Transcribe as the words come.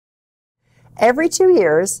Every 2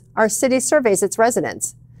 years, our city surveys its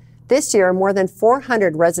residents. This year, more than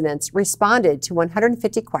 400 residents responded to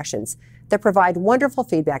 150 questions that provide wonderful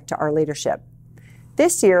feedback to our leadership.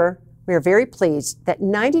 This year, we are very pleased that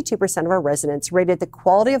 92% of our residents rated the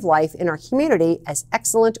quality of life in our community as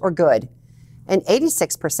excellent or good, and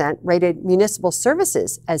 86% rated municipal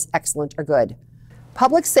services as excellent or good.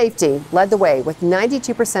 Public safety led the way with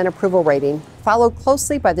 92% approval rating, followed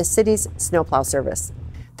closely by the city's snowplow service.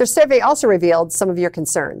 The survey also revealed some of your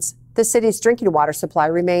concerns. The city's drinking water supply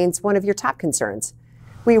remains one of your top concerns.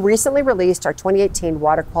 We recently released our 2018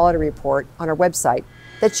 water quality report on our website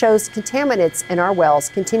that shows contaminants in our wells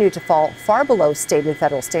continue to fall far below state and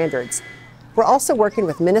federal standards. We're also working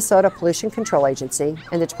with Minnesota Pollution Control Agency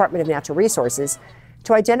and the Department of Natural Resources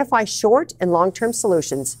to identify short and long-term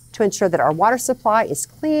solutions to ensure that our water supply is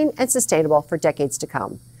clean and sustainable for decades to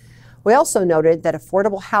come. We also noted that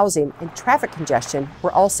affordable housing and traffic congestion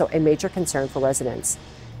were also a major concern for residents.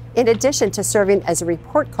 In addition to serving as a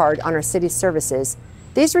report card on our city's services,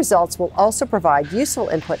 these results will also provide useful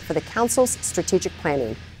input for the Council's strategic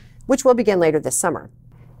planning, which will begin later this summer.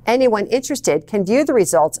 Anyone interested can view the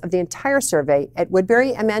results of the entire survey at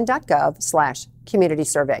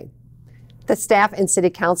woodburymn.gov/communitysurvey. The staff and City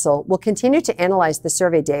Council will continue to analyze the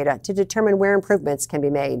survey data to determine where improvements can be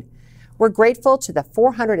made. We're grateful to the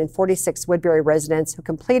 446 Woodbury residents who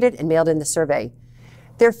completed and mailed in the survey.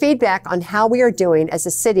 Their feedback on how we are doing as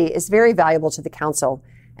a city is very valuable to the Council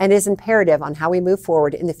and is imperative on how we move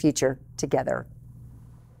forward in the future together.